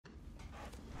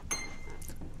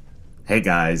Hey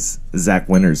guys, Zach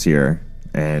Winters here,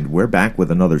 and we're back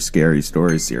with another scary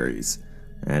story series.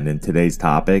 And in today's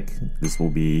topic, this will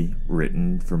be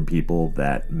written from people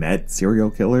that met serial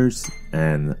killers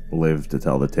and lived to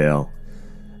tell the tale.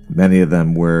 Many of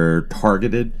them were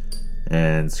targeted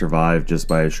and survived just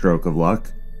by a stroke of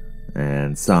luck,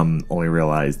 and some only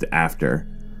realized after.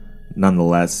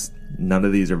 Nonetheless, none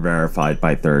of these are verified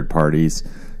by third parties,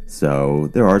 so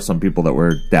there are some people that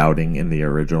were doubting in the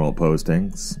original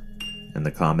postings in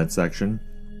the comment section,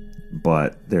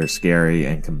 but they're scary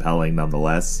and compelling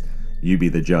nonetheless. You be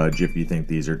the judge if you think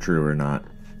these are true or not.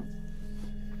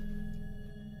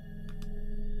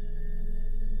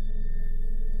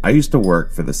 I used to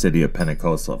work for the city of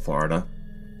Pensacola, Florida,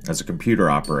 as a computer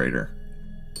operator.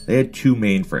 They had two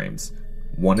mainframes,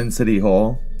 one in City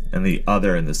Hall and the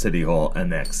other in the City Hall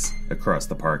annex across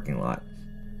the parking lot.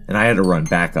 And I had to run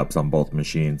backups on both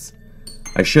machines.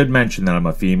 I should mention that I'm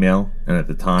a female, and at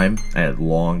the time, I had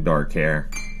long dark hair.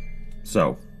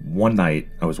 So, one night,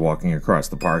 I was walking across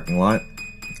the parking lot,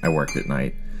 I worked at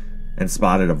night, and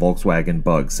spotted a Volkswagen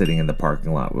Bug sitting in the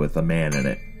parking lot with a man in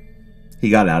it. He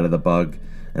got out of the Bug,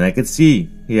 and I could see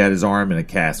he had his arm in a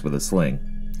cast with a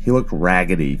sling. He looked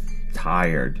raggedy,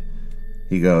 tired.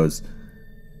 He goes,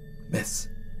 "Miss,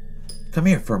 come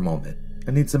here for a moment.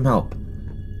 I need some help,"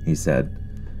 he said.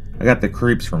 I got the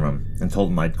creeps from him and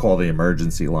told him I'd call the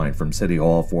emergency line from City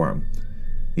Hall for him.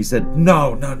 He said,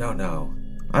 No.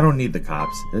 I don't need the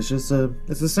cops. It's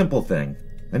a simple thing.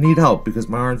 I need help because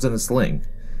my arm's in a sling."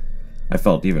 I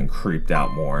felt even creeped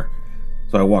out more,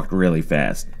 so I walked really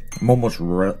fast. I'm almost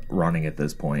running at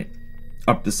this point.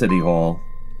 Up to City Hall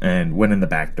and went in the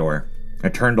back door. I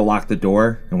turned to lock the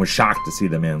door and was shocked to see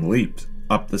the man leap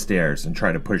up the stairs and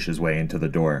try to push his way into the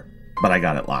door, but I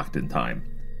got it locked in time.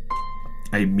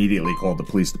 I immediately called the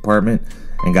police department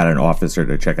and got an officer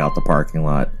to check out the parking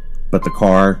lot, but the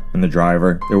car and the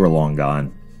driver, they were long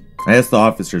gone. I asked the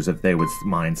officers if they would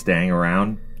mind staying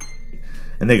around,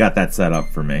 and they got that set up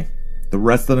for me. The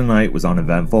rest of the night was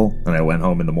uneventful, and I went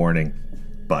home in the morning.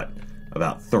 But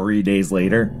about 3 days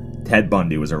later, Ted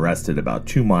Bundy was arrested about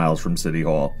 2 miles from City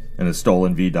Hall in a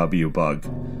stolen VW Bug,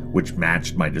 which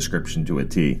matched my description to a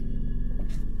T.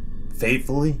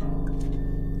 Faithfully,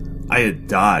 I had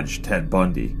dodged Ted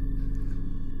Bundy.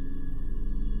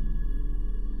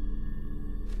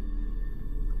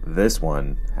 This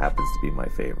one happens to be my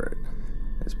favorite.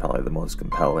 It's probably the most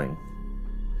compelling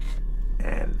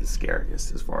and the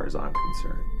scariest as far as I'm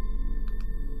concerned.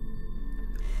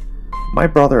 My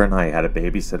brother and I had a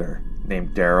babysitter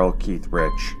named Daryl Keith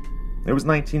Rich. It was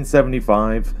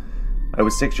 1975. I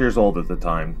was 6 years old at the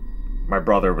time. My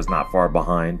brother was not far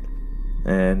behind.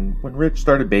 And when Rich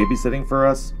started babysitting for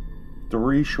us,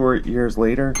 3 short years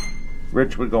later,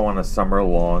 Rich would go on a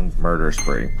summer-long murder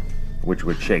spree, which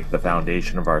would shake the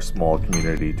foundation of our small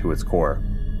community to its core.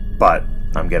 But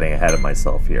I'm getting ahead of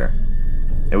myself here.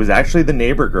 It was actually the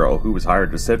neighbor girl who was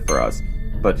hired to sit for us,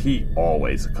 but he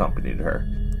always accompanied her.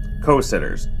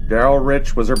 Co-sitters. Daryl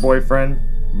Rich was her boyfriend,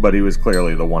 but he was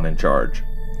clearly the one in charge.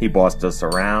 He bossed us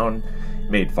around,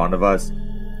 made fun of us.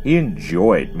 He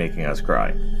enjoyed making us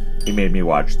cry. He made me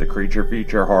watch the Creature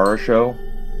Feature horror show,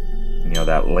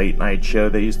 that late night show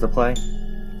they used to play,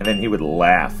 and then he would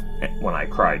laugh when I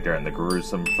cried during the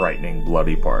gruesome, frightening,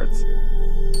 bloody parts.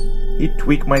 He'd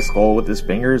tweak my skull with his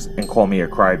fingers and call me a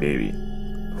crybaby.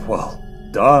 Well,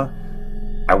 duh.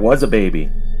 I was a baby.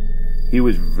 He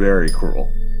was very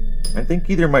cruel. I think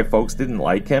either my folks didn't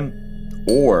like him,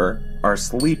 or our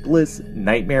sleepless,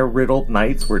 nightmare-riddled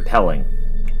nights were telling.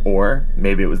 Or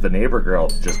maybe it was the neighbor girl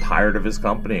just tired of his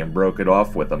company and broke it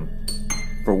off with him.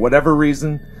 For whatever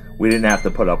reason, we didn't have to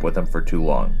put up with him for too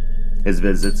long. His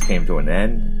visits came to an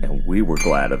end, and we were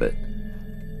glad of it.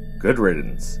 Good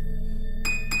riddance.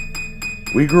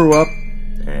 We grew up,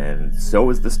 and so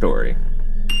is the story.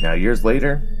 Now, years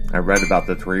later, I read about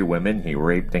the 3 women he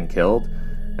raped and killed,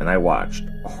 and I watched,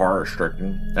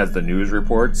 horror-stricken, as the news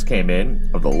reports came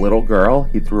in of the little girl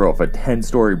he threw off a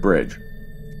 10-story bridge.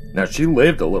 Now, she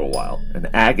lived a little while, in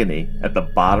agony, at the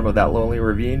bottom of that lonely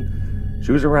ravine.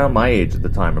 She was around my age at the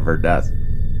time of her death.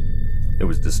 It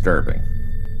was disturbing.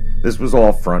 This was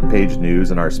all front-page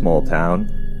news in our small town.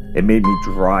 It made me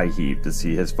dry heave to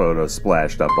see his photo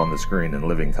splashed up on the screen in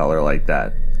living color like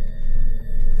that.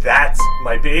 That's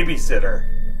my babysitter!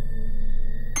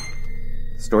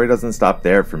 The story doesn't stop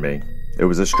there for me. It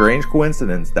was a strange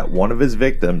coincidence that one of his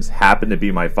victims happened to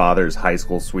be my father's high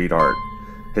school sweetheart,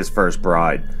 his first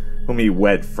bride, whom he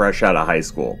wed fresh out of high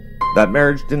school. That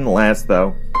marriage didn't last,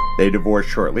 though. They divorced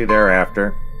shortly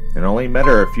thereafter, and only met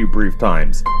her a few brief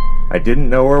times. I didn't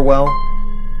know her well,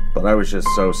 but I was just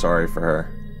so sorry for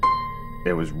her.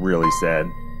 It was really sad.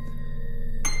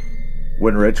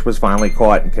 When Rich was finally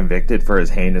caught and convicted for his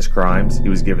heinous crimes, he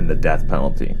was given the death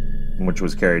penalty, which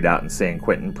was carried out in San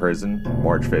Quentin Prison,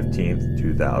 March 15th,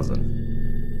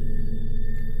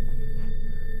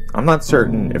 2000. I'm not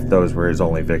certain if those were his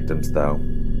only victims, though.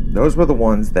 Those were the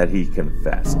ones that he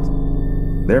confessed.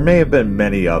 There may have been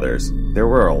many others. There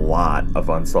were a lot of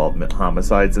unsolved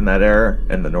homicides in that era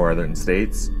in the northern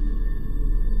states.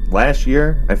 Last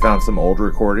year, I found some old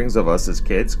recordings of us as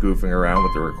kids goofing around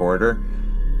with the recorder.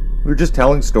 We were just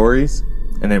telling stories,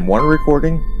 and in one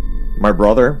recording, my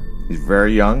brother, he's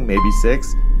very young, maybe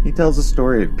 6, he tells a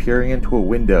story of peering into a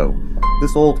window,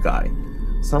 this old guy,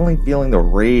 suddenly feeling the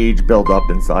rage build up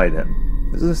inside him.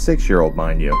 This is a 6-year-old,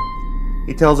 mind you.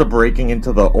 He tells of breaking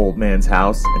into the old man's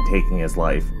house and taking his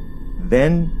life.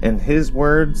 Then, in his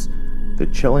words, the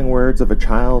chilling words of a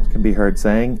child can be heard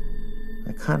saying,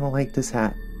 "I kinda like this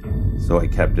hat, so I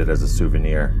kept it as a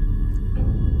souvenir."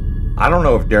 I don't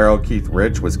know if Daryl Keith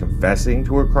Rich was confessing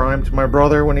to a crime to my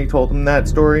brother when he told him that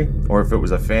story, or if it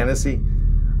was a fantasy.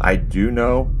 I do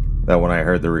know that when I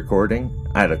heard the recording,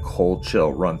 I had a cold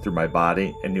chill run through my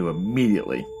body and knew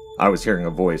immediately I was hearing a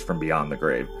voice from beyond the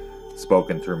grave,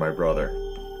 spoken through my brother.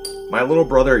 My little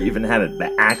brother even had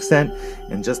the accent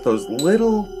and just those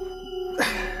little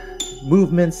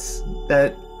movements,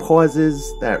 that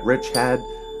pauses that Rich had,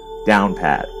 down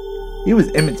pat. He was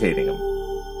imitating him.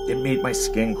 It made my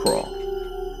skin crawl,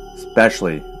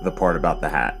 especially the part about the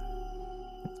hat.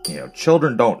 You know,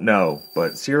 children don't know,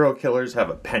 but serial killers have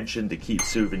a penchant to keep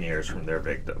souvenirs from their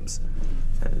victims.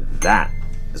 And that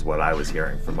is what I was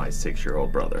hearing from my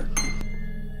 6-year-old brother.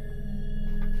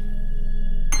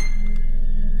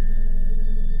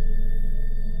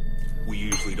 We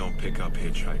usually don't pick up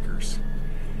hitchhikers,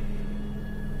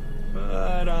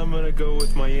 but I'm gonna go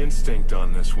with my instinct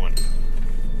on this one.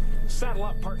 Saddle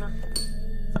up, partner.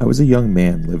 I was a young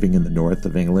man living in the north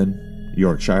of England,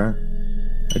 Yorkshire.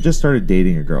 I just started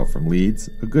dating a girl from Leeds,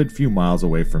 a good few miles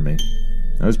away from me.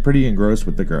 I was pretty engrossed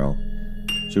with the girl.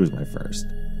 She was my first.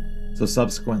 So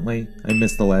subsequently, I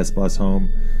missed the last bus home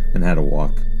and had to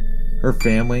walk. Her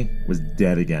family was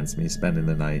dead against me spending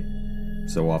the night.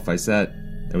 So off I set.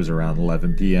 It was around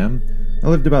 11 p.m. I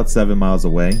lived about 7 miles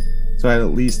away, so I had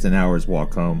at least an hour's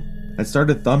walk home. I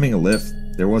started thumbing a lift.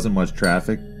 There wasn't much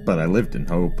traffic, but I lived in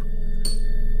hope.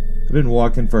 I'd been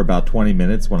walking for about 20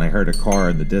 minutes when I heard a car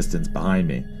in the distance behind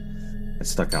me. I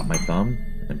stuck out my thumb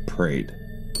and prayed.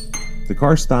 The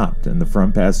car stopped and the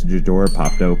front passenger door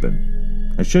popped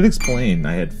open. I should explain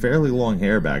I had fairly long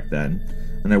hair back then,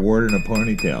 and I wore it in a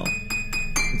ponytail.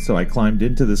 So I climbed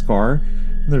into this car,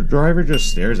 and the driver just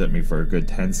stares at me for a good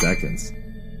 10 seconds.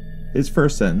 His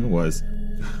first sentence was,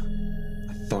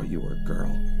 "I thought you were a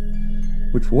girl."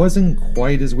 Which wasn't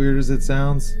quite as weird as it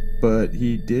sounds, but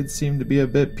he did seem to be a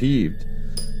bit peeved.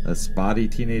 A spotty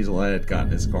teenage lad had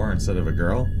gotten his car instead of a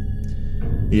girl.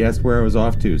 He asked where I was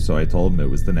off to, so I told him it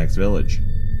was the next village.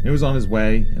 He was on his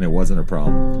way, and it wasn't a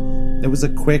problem. It was a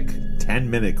quick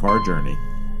 10-minute car journey.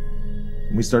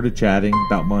 We started chatting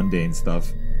about mundane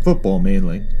stuff, football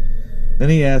mainly. Then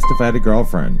he asked if I had a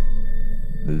girlfriend.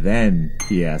 Then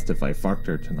he asked if I fucked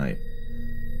her tonight.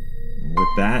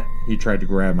 With that, he tried to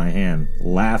grab my hand,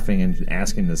 laughing and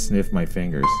asking to sniff my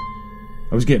fingers.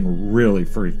 I was getting really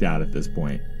freaked out at this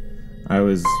point. I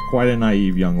was quite a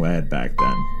naive young lad back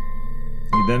then.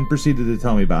 He then proceeded to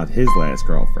tell me about his last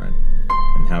girlfriend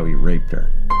and how he raped her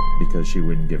because she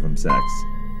wouldn't give him sex.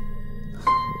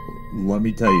 Let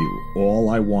me tell you,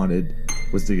 all I wanted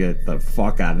was to get the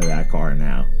fuck out of that car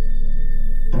now.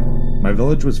 My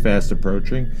village was fast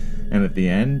approaching, and at the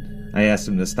end, I asked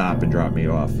him to stop and drop me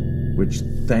off, which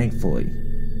thankfully,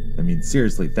 I mean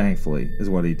seriously thankfully, is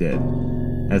what he did.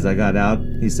 As I got out,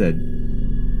 he said,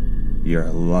 "You're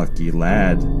a lucky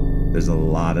lad. There's a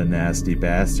lot of nasty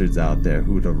bastards out there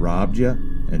who'd have robbed you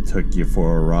and took you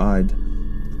for a ride."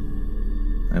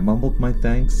 I mumbled my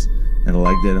thanks and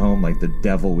legged it home like the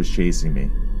devil was chasing me.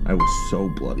 I was so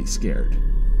bloody scared.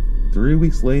 3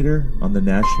 weeks later, on the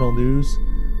national news,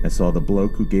 I saw the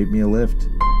bloke who gave me a lift.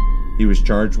 He was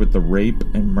charged with the rape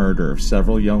and murder of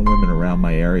several young women around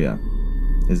my area.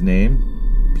 His name?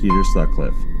 Peter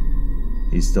Sutcliffe.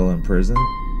 He's still in prison,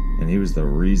 and he was the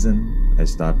reason I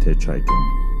stopped hitchhiking.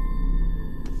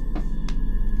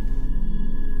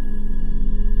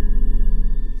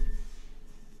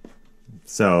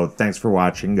 So, thanks for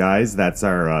watching, guys. That's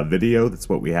our video. That's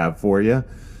what we have for you.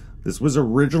 This was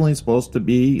originally supposed to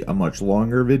be a much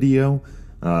longer video,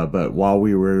 but while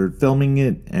we were filming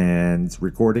it and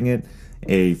recording it,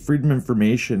 a Freedom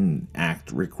Information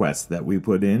Act request that we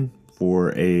put in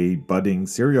for a budding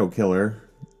serial killer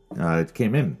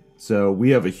came in. So we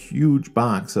have a huge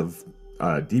box of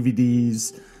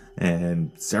DVDs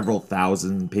and several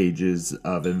thousand pages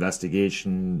of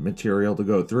investigation material to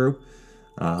go through.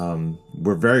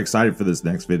 We're very excited for this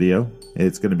next video.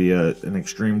 It's going to be an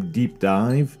extreme deep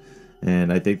dive,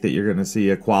 and I think that you're going to see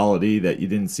a quality that you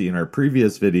didn't see in our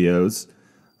previous videos,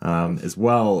 as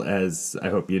well as I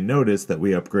hope you noticed that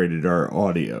we upgraded our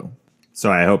audio.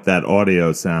 So I hope that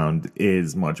audio sound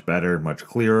is much better, much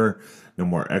clearer, no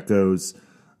more echoes.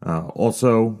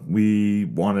 Also, we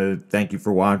want to thank you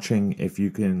for watching. If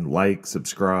you can like,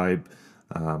 subscribe,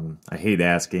 I hate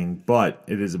asking, but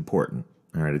it is important.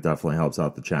 All right, it definitely helps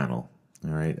out the channel.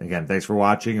 All right, again, thanks for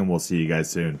watching, and we'll see you guys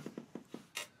soon.